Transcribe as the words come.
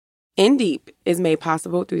In Deep is made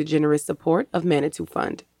possible through the generous support of Manitou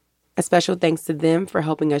Fund. A special thanks to them for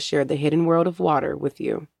helping us share the hidden world of water with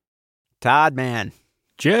you. Todd, man.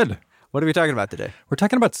 Jed. What are we talking about today? We're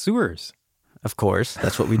talking about sewers. Of course,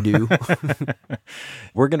 that's what we do.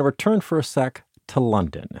 We're going to return for a sec to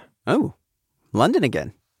London. Oh, London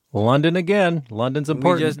again. London again. London's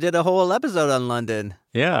important. We just did a whole episode on London.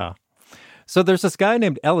 Yeah. So there's this guy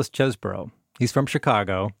named Ellis Chesbrough. He's from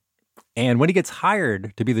Chicago. And when he gets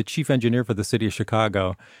hired to be the chief engineer for the city of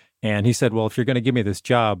Chicago, and he said, well, if you're going to give me this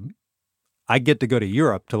job, I get to go to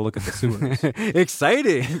Europe to look at the sewers.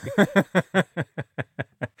 Exciting.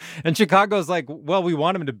 And Chicago's like, well, we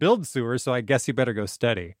want him to build sewers, so I guess you better go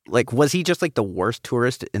study. Like, was he just like the worst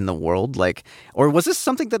tourist in the world? Like, or was this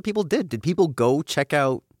something that people did? Did people go check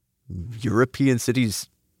out European cities'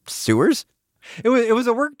 sewers? It was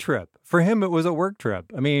a work trip. For him, it was a work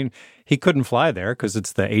trip. I mean, he couldn't fly there because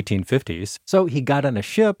it's the 1850s. So he got on a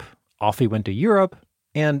ship, off he went to Europe,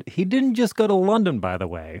 and he didn't just go to London, by the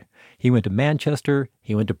way. He went to Manchester,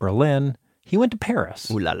 he went to Berlin, he went to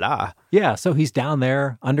Paris. Ooh la la. Yeah, so he's down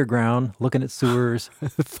there, underground, looking at sewers.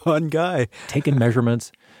 Fun guy. Taking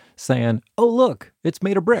measurements, saying, oh, look, it's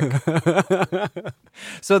made of brick.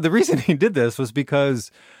 So the reason he did this was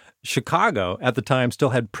because Chicago, at the time, still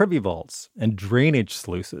had privy vaults and drainage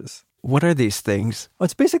sluices. What are these things? Well,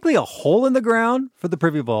 it's basically a hole in the ground for the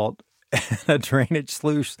privy vault and a drainage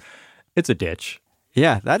sluice. It's a ditch.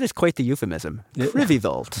 Yeah, that is quite the euphemism. Privy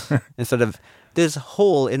vault. Instead of this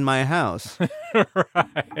hole in my house.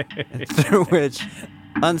 Right. Through which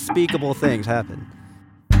unspeakable things happen.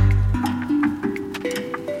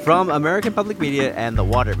 From American Public Media and The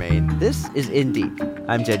Water Main, this is In Deep.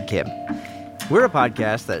 I'm Jed Kim. We're a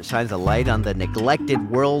podcast that shines a light on the neglected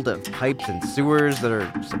world of pipes and sewers that are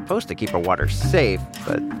supposed to keep our water safe,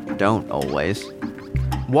 but don't always.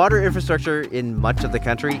 Water infrastructure in much of the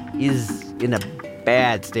country is in a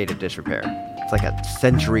bad state of disrepair. It's like a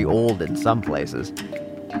century old in some places.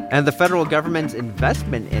 And the federal government's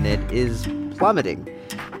investment in it is plummeting.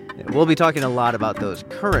 We'll be talking a lot about those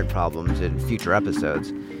current problems in future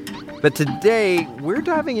episodes. But today, we're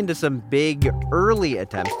diving into some big, early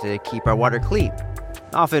attempts to keep our water clean,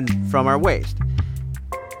 often from our waste.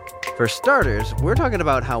 For starters, we're talking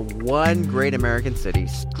about how one great American city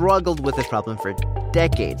struggled with this problem for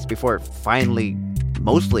decades before finally,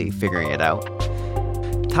 mostly figuring it out.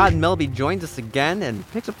 Todd Melby joins us again and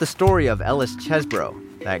picks up the story of Ellis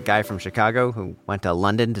Chesbrough, that guy from Chicago who went to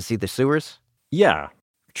London to see the sewers. Yeah,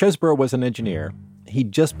 Chesbrough was an engineer.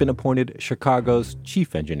 He'd just been appointed Chicago's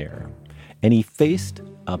chief engineer, and he faced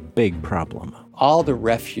a big problem. All the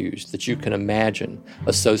refuse that you can imagine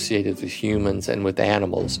associated with humans and with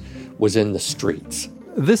animals was in the streets.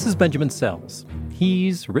 This is Benjamin Sells.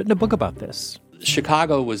 He's written a book about this.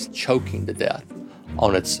 Chicago was choking to death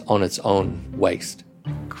on its own waste.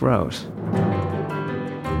 Gross.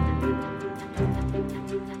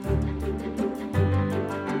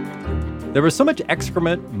 There was so much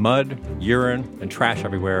excrement, mud, urine, and trash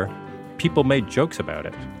everywhere, people made jokes about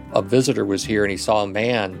it. A visitor was here and he saw a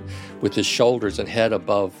man with his shoulders and head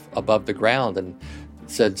above the ground and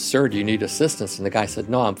said, "Sir, do you need assistance?" And the guy said,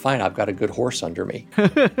 "No, I'm fine. I've got a good horse under me."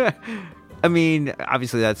 I mean,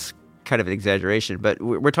 obviously that's kind of an exaggeration, but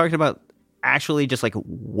we're talking about actually just like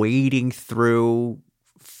wading through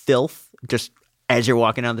filth just as you're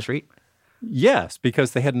walking down the street? Yes,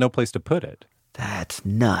 because they had no place to put it. That's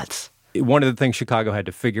nuts. One of the things Chicago had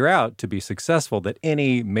to figure out to be successful, that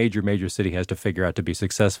any major city has to figure out to be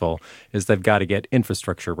successful, is they've got to get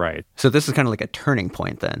infrastructure right. So this is kind of like a turning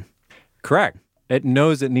point then. Correct. It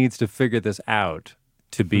knows it needs to figure this out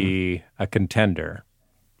to be a contender.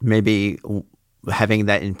 Maybe having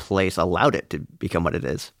that in place allowed it to become what it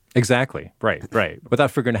is. Exactly. Right.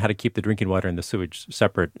 Without figuring out how to keep the drinking water and the sewage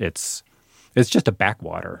separate, it's just a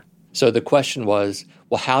backwater. So the question was,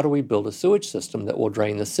 well, how do we build a sewage system that will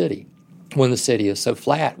drain the city? When the city is so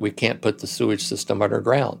flat, we can't put the sewage system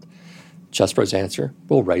underground. Chesbrough's answer,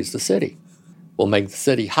 we'll raise the city. We'll make the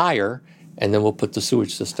city higher, and then we'll put the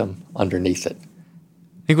sewage system underneath it.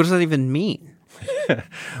 What does that even mean?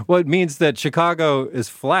 Well, it means that Chicago is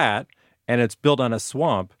flat, and it's built on a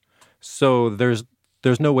swamp, so there's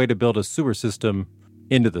no way to build a sewer system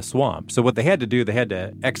into the swamp. So what they had to do, they had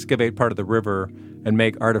to excavate part of the river and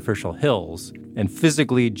make artificial hills and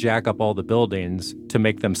physically jack up all the buildings to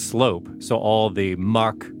make them slope so all the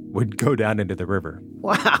muck would go down into the river.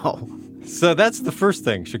 Wow. So that's the first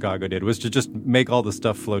thing Chicago did, was to just make all the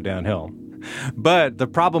stuff flow downhill. But the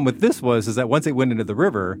problem with this is that once it went into the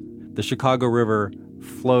river, the Chicago River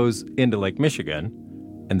flows into Lake Michigan,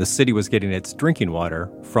 and the city was getting its drinking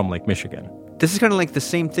water from Lake Michigan. This is kind of like the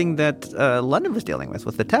same thing that London was dealing with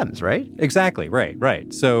the Thames, right? Exactly,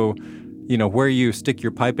 right. So, where you stick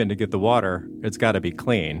your pipe in to get the water, it's got to be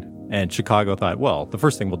clean. And Chicago thought, well, the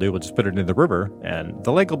first thing we'll do, we'll just put it in the river and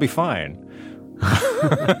the lake will be fine.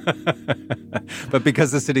 But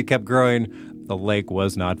because the city kept growing, the lake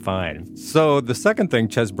was not fine. So the second thing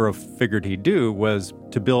Chesborough figured he'd do was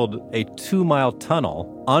to build a 2-mile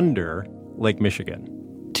tunnel under Lake Michigan.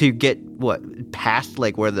 To get, past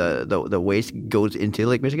like where the waste goes into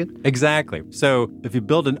Lake Michigan? Exactly. So if you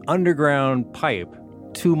build an underground pipe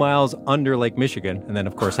 2 miles under Lake Michigan, and then,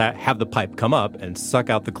 of course, have the pipe come up and suck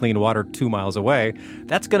out the clean water 2 miles away,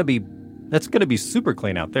 that's going to be super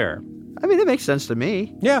clean out there. I mean, it makes sense to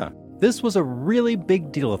me. Yeah. This was a really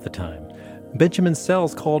big deal at the time. Benjamin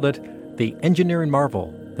Sells called it the engineering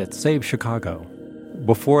marvel that saved Chicago.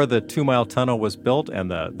 Before the 2-mile tunnel was built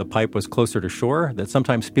and the pipe was closer to shore, that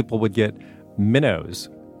sometimes people would get minnows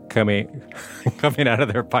coming out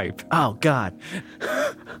of their pipe. Oh, God.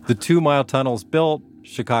 The 2-mile tunnel's built.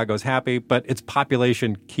 Chicago's happy, but its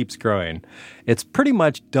population keeps growing. It's pretty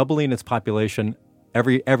much doubling its population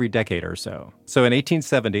every decade or so. So in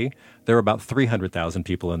 1870, there were about 300,000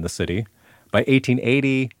 people in the city. By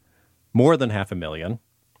 1880, more than 500,000.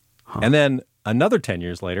 Huh. And then another 10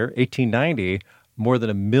 years later, 1890, more than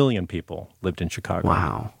 1 million people lived in Chicago.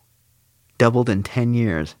 Wow. Doubled in 10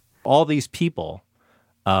 years. All these people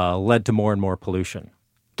led to more and more pollution.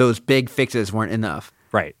 Those big fixes weren't enough.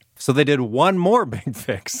 Right. So they did one more big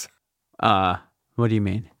fix. What do you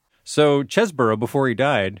mean? So Chesborough, before he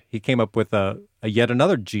died, he came up with a yet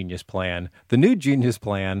another genius plan. The new genius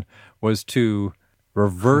plan was to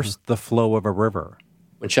reverse the flow of a river.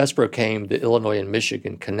 When Chesborough came, the Illinois and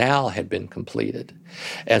Michigan Canal had been completed.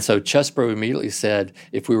 And so Chesborough immediately said,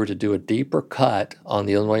 if we were to do a deeper cut on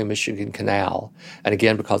the Illinois and Michigan Canal, and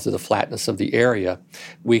again, because of the flatness of the area,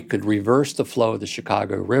 we could reverse the flow of the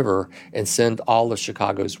Chicago River and send all of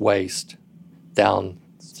Chicago's waste down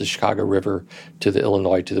the Chicago River to the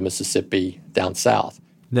Illinois, to the Mississippi, down south.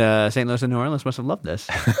 The St. Louis and New Orleans must have loved this.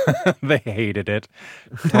 They hated it.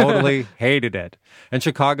 Totally hated it. And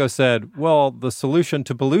Chicago said, well, the solution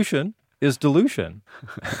to pollution is dilution.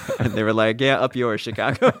 And they were like, yeah, up yours,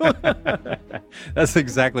 Chicago. That's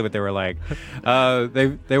exactly what they were like.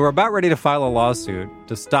 They were about ready to file a lawsuit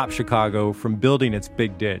to stop Chicago from building its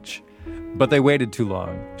big ditch. But they waited too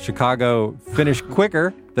long. Chicago finished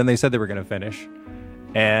quicker than they said they were going to finish.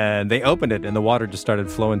 And they opened it, and the water just started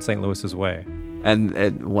flowing St. Louis's way.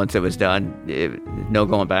 And once it was done, no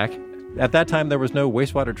going back? At that time, there was no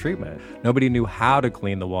wastewater treatment. Nobody knew how to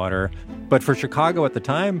clean the water. But for Chicago at the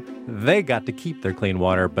time, they got to keep their clean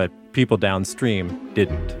water, but people downstream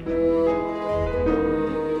didn't.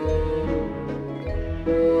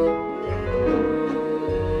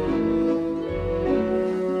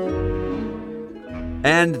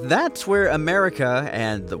 And that's where America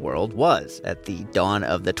and the world was at the dawn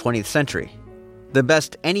of the 20th century. The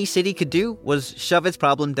best any city could do was shove its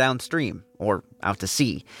problem downstream, or out to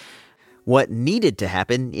sea. What needed to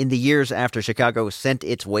happen in the years after Chicago sent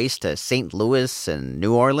its waste to St. Louis and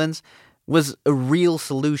New Orleans was a real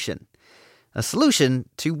solution. A solution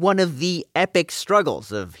to one of the epic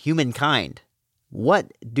struggles of humankind.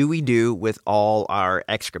 What do we do with all our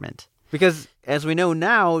excrement? Because, as we know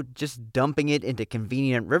now, just dumping it into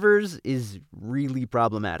convenient rivers is really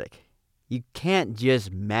problematic. You can't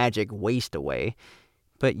just magic waste away,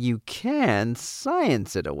 but you can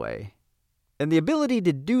science it away. And the ability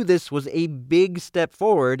to do this was a big step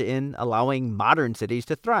forward in allowing modern cities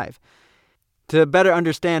to thrive. To better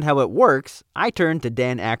understand how it works, I turned to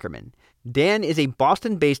Dan Ackerman. Dan is a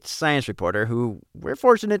Boston-based science reporter who we're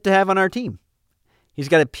fortunate to have on our team. He's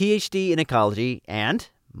got a PhD in ecology and,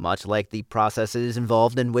 much like the processes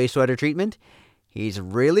involved in wastewater treatment, he's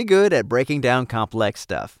really good at breaking down complex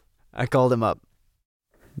stuff. I called him up.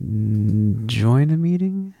 Join a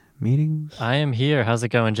meeting? Meetings? I am here. How's it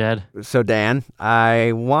going, Jed? So, Dan,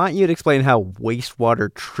 I want you to explain how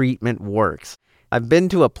wastewater treatment works. I've been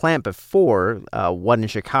to a plant before, one in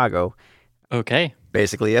Chicago. Okay.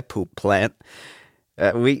 Basically a poop plant.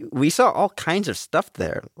 We saw all kinds of stuff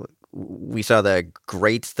there. We saw the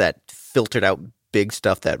grates that filtered out big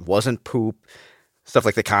stuff that wasn't poop, stuff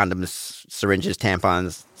like the condoms, syringes,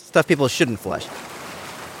 tampons, stuff people shouldn't flush.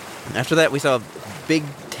 After that, we saw big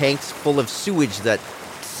tanks full of sewage that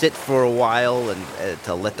sit for a while and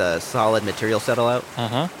to let the solid material settle out.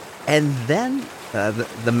 Uh-huh. And then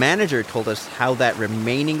the manager told us how that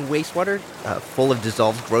remaining wastewater, full of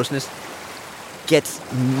dissolved grossness, gets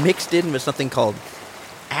mixed in with something called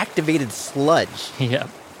activated sludge. Yeah.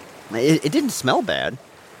 It didn't smell bad.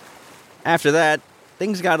 After that,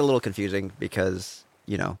 things got a little confusing because,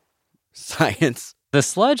 Science. The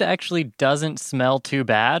sludge actually doesn't smell too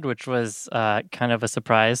bad, which was kind of a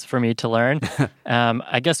surprise for me to learn.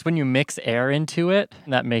 I guess when you mix air into it,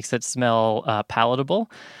 that makes it smell palatable.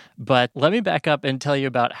 But let me back up and tell you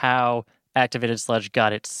about how activated sludge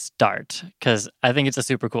got its start, because I think it's a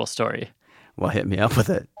super cool story. Well, hit me up with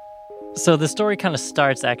it. So the story kind of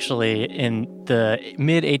starts actually in the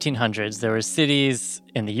mid-1800s. There were cities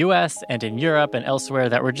in the US and in Europe and elsewhere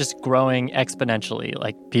that were just growing exponentially.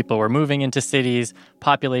 Like people were moving into cities,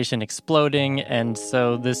 population exploding, and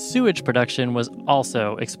so the sewage production was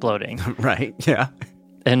also exploding. Right, yeah.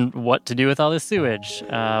 And what to do with all this sewage?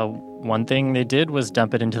 One thing they did was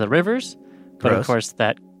dump it into the rivers, but Gross. of course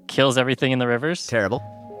that kills everything in the rivers. Terrible.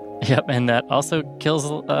 Yep, and that also kills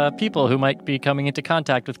people who might be coming into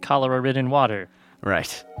contact with cholera-ridden water.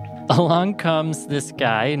 Right. Along comes this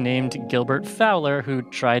guy named Gilbert Fowler who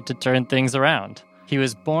tried to turn things around. He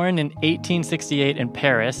was born in 1868 in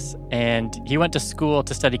Paris, and he went to school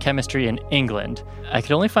to study chemistry in England. I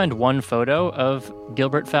could only find one photo of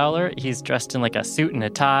Gilbert Fowler. He's dressed in like a suit and a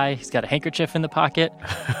tie. He's got a handkerchief in the pocket,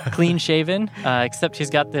 clean-shaven, except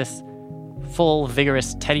he's got this full,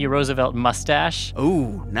 vigorous Teddy Roosevelt mustache.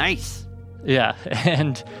 Ooh, nice. Yeah,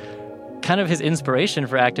 and kind of his inspiration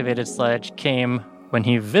for activated sludge came when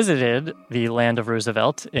he visited the land of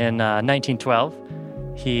Roosevelt in 1912.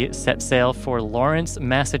 He set sail for Lawrence,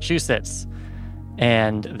 Massachusetts,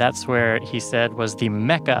 and that's where he said was the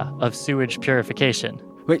mecca of sewage purification.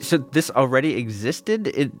 Wait, so this already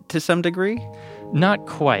existed to some degree? Not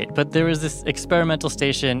quite, but there was this experimental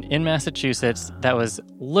station in Massachusetts that was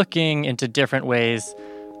looking into different ways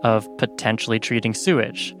of potentially treating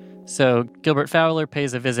sewage. So Gilbert Fowler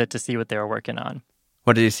pays a visit to see what they were working on.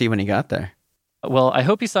 What did he see when he got there? Well, I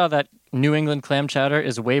hope he saw that New England clam chowder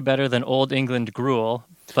is way better than Old England gruel,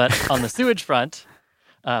 but on the sewage front,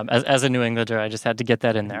 as a New Englander, I just had to get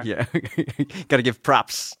that in there. Yeah, gotta give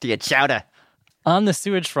props to your chowder. On the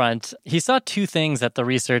sewage front, he saw two things that the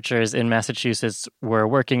researchers in Massachusetts were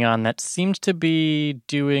working on that seemed to be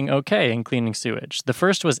doing okay in cleaning sewage. The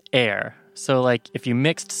first was air. So, like, if you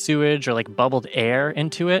mixed sewage or, like, bubbled air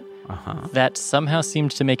into it, that somehow seemed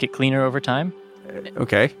to make it cleaner over time.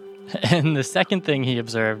 Okay. And the second thing he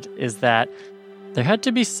observed is that there had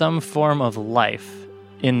to be some form of life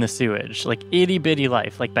in the sewage, like itty-bitty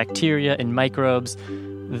life, like bacteria and microbes.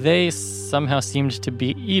 They somehow seemed to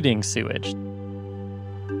be eating sewage.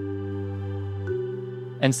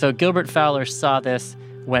 And so Gilbert Fowler saw this,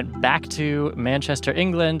 went back to Manchester,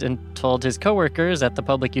 England, and told his coworkers at the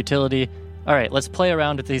public utility, all right, let's play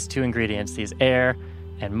around with these two ingredients, these air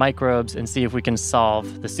and microbes, and see if we can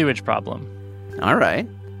solve the sewage problem. All right.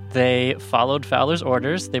 They followed Fowler's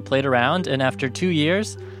orders, they played around, and after 2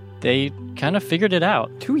 years, they kind of figured it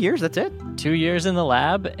out. 2 years, that's it? 2 years in the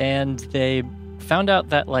lab, and they found out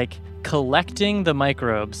that, like, collecting the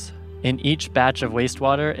microbes in each batch of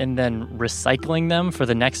wastewater and then recycling them for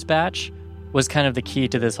the next batch was kind of the key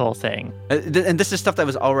to this whole thing. And this is stuff that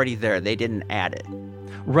was already there. They didn't add it.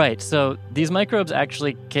 Right. So these microbes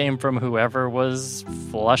actually came from whoever was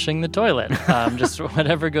flushing the toilet. Just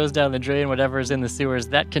whatever goes down the drain, whatever is in the sewers,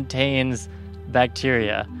 that contains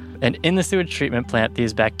bacteria. And in the sewage treatment plant,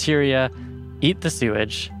 these bacteria eat the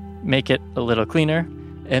sewage, make it a little cleaner,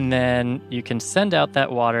 and then you can send out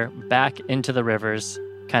that water back into the rivers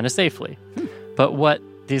kind of safely. But what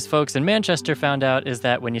these folks in Manchester found out is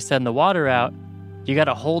that when you send the water out, you got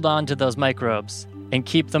to hold on to those microbes and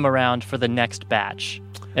keep them around for the next batch.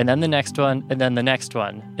 And then the next one, and then the next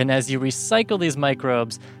one. And as you recycle these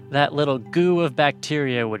microbes, that little goo of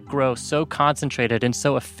bacteria would grow so concentrated and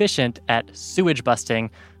so efficient at sewage busting,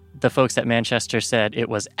 the folks at Manchester said it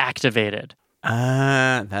was activated.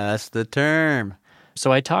 Ah, that's the term.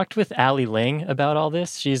 So I talked with Allie Ling about all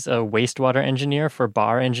this. She's a wastewater engineer for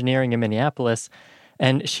Bar Engineering in Minneapolis.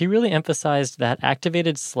 And she really emphasized that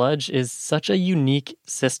activated sludge is such a unique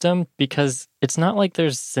system because it's not like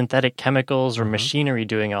there's synthetic chemicals or machinery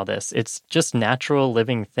doing all this. It's just natural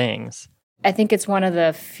living things. I think it's one of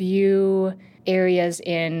the few areas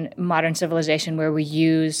in modern civilization where we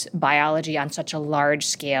use biology on such a large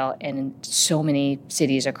scale and in so many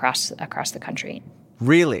cities across the country.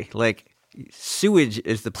 Really? Like, sewage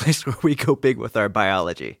is the place where we go big with our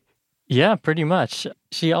biology. Yeah, pretty much.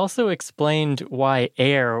 She also explained why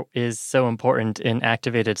air is so important in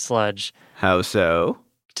activated sludge. How so?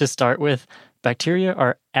 To start with, bacteria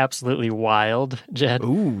are absolutely wild, Jed.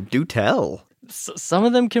 Ooh, do tell. Some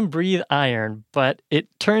of them can breathe iron, but it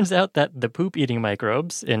turns out that the poop-eating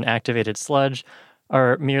microbes in activated sludge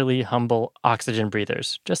are merely humble oxygen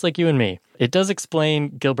breathers, just like you and me. It does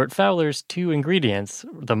explain Gilbert Fowler's two ingredients.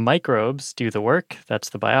 The microbes do the work, that's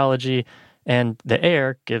the biology, and the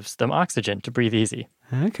air gives them oxygen to breathe easy.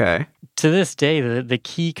 Okay. To this day, the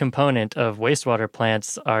key component of wastewater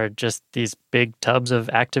plants are just these big tubs of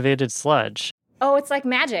activated sludge. Oh, it's like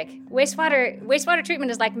magic. Wastewater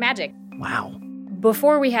treatment is like magic. Wow.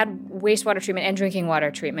 Before we had wastewater treatment and drinking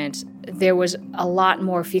water treatment, there was a lot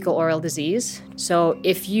more fecal oral disease. So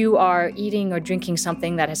if you are eating or drinking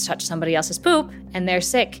something that has touched somebody else's poop and they're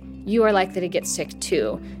sick, you are likely to get sick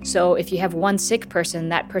too. So if you have one sick person,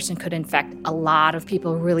 that person could infect a lot of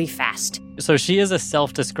people really fast. So she is a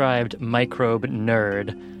self-described microbe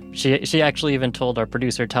nerd. She actually even told our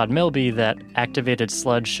producer Todd Milby that activated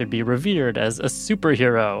sludge should be revered as a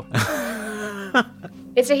superhero.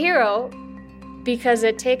 It's a hero because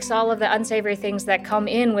it takes all of the unsavory things that come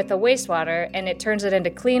in with the wastewater and it turns it into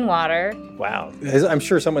clean water. Wow. I'm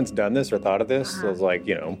sure someone's done this or thought of this. So it's like,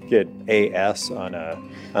 get AS on a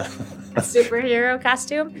superhero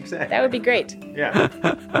costume? Exactly. That would be great.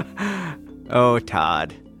 Yeah. Oh,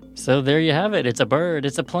 Todd. So there you have it. It's a bird,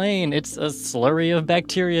 it's a plane, it's a slurry of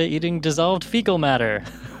bacteria eating dissolved fecal matter.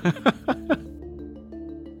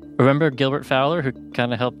 Remember Gilbert Fowler, who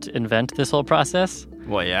kind of helped invent this whole process?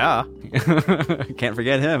 Well, yeah. Can't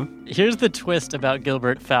forget him. Here's the twist about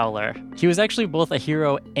Gilbert Fowler. He was actually both a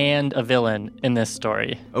hero and a villain in this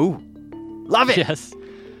story. Oh, love it. Yes.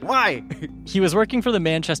 Why? He was working for the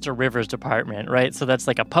Manchester Rivers Department, right? So that's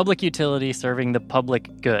like a public utility serving the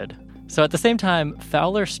public good. So at the same time,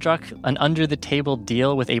 Fowler struck an under-the-table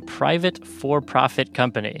deal with a private for-profit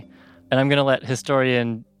company. And I'm going to let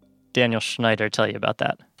historian Daniel Schneider tell you about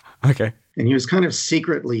that. Okay. And he was kind of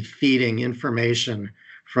secretly feeding information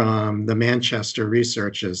from the Manchester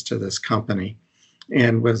researchers to this company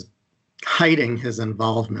and was hiding his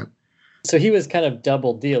involvement. So he was kind of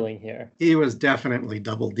double dealing here. He was definitely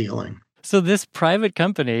double dealing. So this private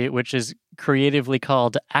company, which is creatively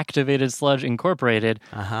called Activated Sludge Incorporated,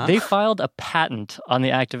 they filed a patent on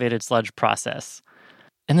the activated sludge process.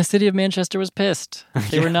 And the city of Manchester was pissed.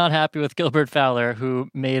 They were not happy with Gilbert Fowler, who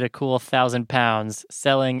made a cool £1,000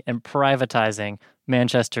 selling and privatizing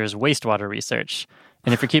Manchester's wastewater research.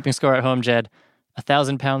 And if you're keeping score at home, Jed,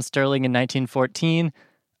 £1,000 sterling in 1914,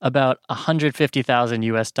 about $150,000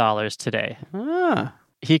 US today.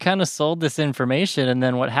 He kind of sold this information, and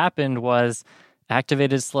then what happened was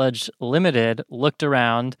Activated Sludge Limited looked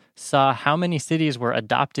around, saw how many cities were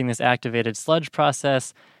adopting this activated sludge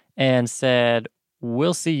process, and said,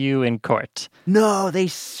 "We'll see you in court." No, they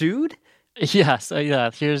sued? Yes.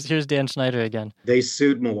 Here's Dan Schneider again. They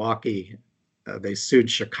sued Milwaukee. They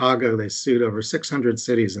sued Chicago. They sued over 600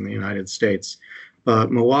 cities in the United States.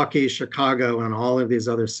 But Milwaukee, Chicago, and all of these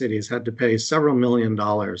other cities had to pay several $1 million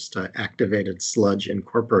to Activated Sludge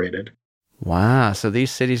Incorporated. Wow, so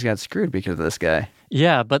these cities got screwed because of this guy.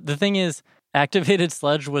 Yeah, but the thing is, activated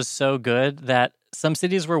sludge was so good that some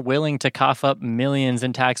cities were willing to cough up millions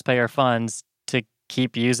in taxpayer funds to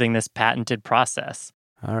keep using this patented process.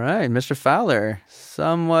 All right, Mr. Fowler,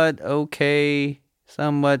 somewhat okay,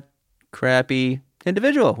 somewhat crappy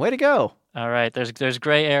individual. Way to go. All right, there's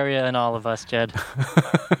gray area in all of us, Jed.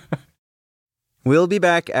 We'll be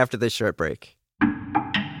back after this short break.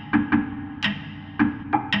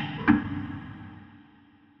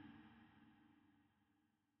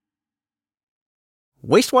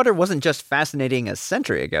 Wastewater wasn't just fascinating a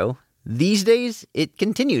century ago. These days, it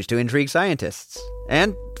continues to intrigue scientists.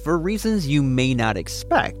 And for reasons you may not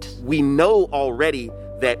expect. We know already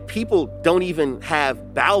that people don't even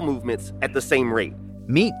have bowel movements at the same rate.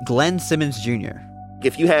 Meet Glenn Simmons Jr.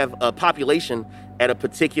 If you have a population at a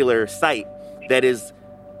particular site that is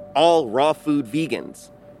all raw food vegans,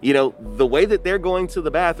 the way that they're going to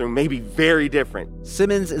the bathroom may be very different.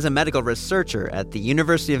 Simmons is a medical researcher at the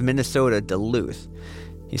University of Minnesota, Duluth.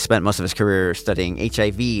 He spent most of his career studying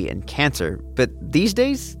HIV and cancer, but these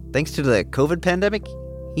days, thanks to the COVID pandemic,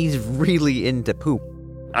 he's really into poop.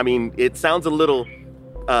 I mean, it sounds a little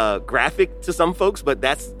graphic to some folks, but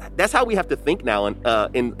that's how we have to think now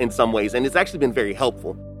in some ways, and it's actually been very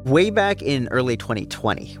helpful. Way back in early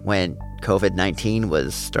 2020, when COVID-19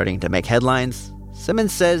 was starting to make headlines,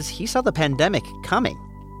 Simmons says he saw the pandemic coming,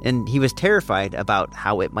 and he was terrified about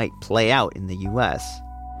how it might play out in the U.S.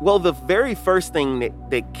 Well, the very first thing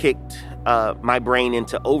that kicked my brain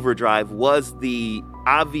into overdrive was the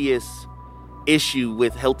obvious issue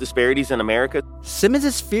with health disparities in America.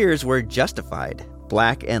 Simmons' fears were justified.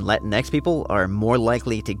 Black and Latinx people are more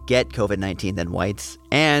likely to get COVID-19 than whites,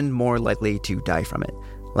 and more likely to die from it.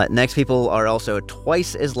 Latinx people are also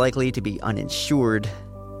twice as likely to be uninsured.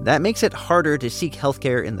 That makes it harder to seek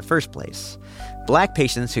healthcare in the first place. Black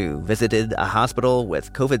patients who visited a hospital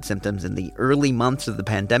with COVID symptoms in the early months of the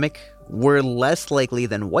pandemic were less likely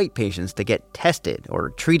than white patients to get tested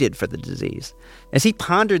or treated for the disease. As he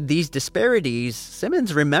pondered these disparities,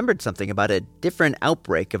 Simmons remembered something about a different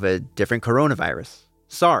outbreak of a different coronavirus,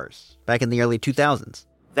 SARS, back in the early 2000s.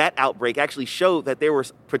 That outbreak actually showed that there were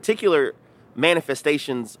particular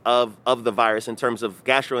manifestations of the virus in terms of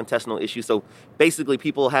gastrointestinal issues. So basically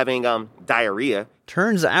people having diarrhea.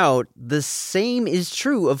 Turns out the same is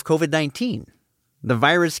true of COVID-19. The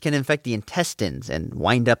virus can infect the intestines and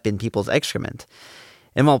wind up in people's excrement.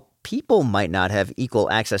 And while people might not have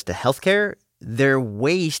equal access to healthcare, their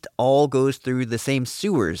waste all goes through the same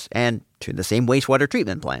sewers and to the same wastewater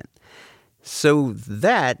treatment plant. So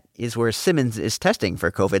that is where Simmons is testing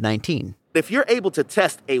for COVID-19. If you're able to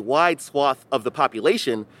test a wide swath of the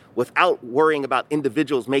population without worrying about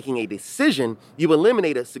individuals making a decision, you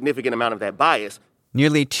eliminate a significant amount of that bias.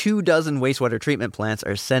 Nearly 24 wastewater treatment plants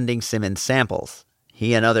are sending Simmons samples.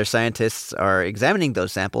 He and other scientists are examining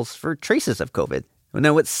those samples for traces of COVID.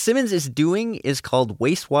 Now, what Simmons is doing is called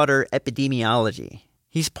wastewater epidemiology.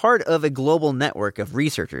 He's part of a global network of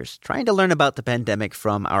researchers trying to learn about the pandemic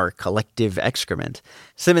from our collective excrement.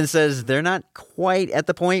 Simmons says they're not quite at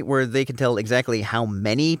the point where they can tell exactly how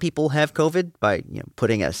many people have COVID by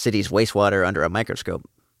putting a city's wastewater under a microscope.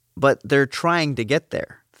 But they're trying to get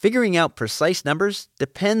there. Figuring out precise numbers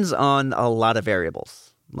depends on a lot of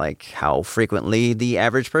variables, like how frequently the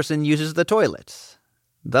average person uses the toilet.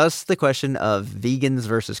 Thus, the question of vegans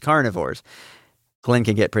versus carnivores. Glenn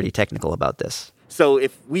can get pretty technical about this. So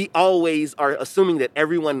if we always are assuming that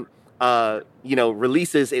everyone,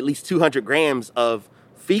 releases at least 200 grams of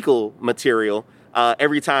fecal material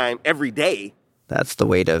every day. That's the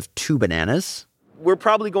weight of 2 bananas. We're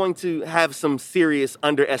probably going to have some serious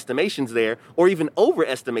underestimations there, or even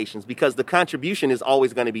overestimations, because the contribution is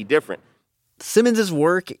always going to be different. Simmons'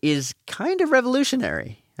 work is kind of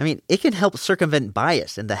revolutionary. I mean, it can help circumvent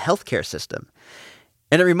bias in the healthcare system.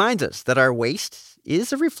 And it reminds us that our waste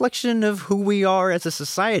is a reflection of who we are as a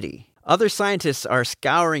society. Other scientists are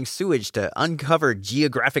scouring sewage to uncover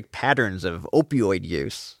geographic patterns of opioid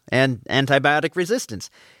use and antibiotic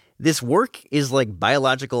resistance. This work is like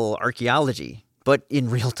biological archaeology, but in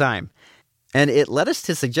real time. And it led us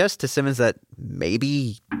to suggest to Simmons that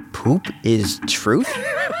maybe poop is truth?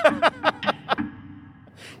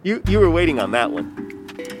 You were waiting on that one.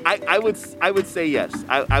 I would say yes.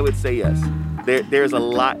 I would say yes. There's a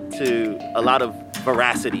lot of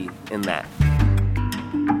veracity in that.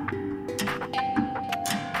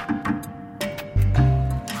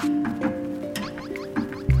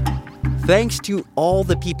 Thanks to all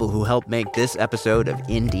the people who helped make this episode of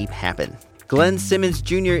In Deep happen. Glenn Simmons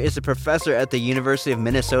Jr. is a professor at the University of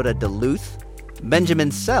Minnesota Duluth.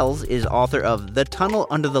 Benjamin Sells is author of The Tunnel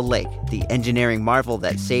Under the Lake, the engineering marvel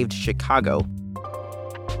that saved Chicago.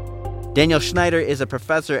 Daniel Schneider is a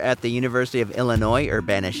professor at the University of Illinois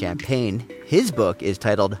Urbana-Champaign. His book is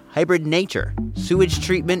titled Hybrid Nature, Sewage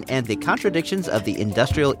Treatment and the Contradictions of the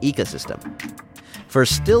Industrial Ecosystem. For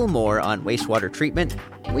still more on wastewater treatment,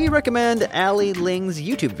 we recommend Ali Ling's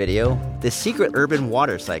YouTube video, The Secret Urban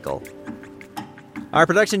Water Cycle. Our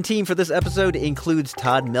production team for this episode includes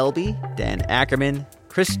Todd Melby, Dan Ackerman,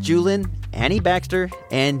 Chris Julin, Annie Baxter,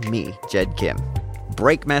 and me, Jed Kim.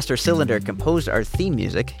 Breakmaster Cylinder composed our theme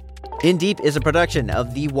music. In Deep is a production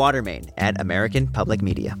of The Water Main at American Public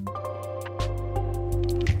Media.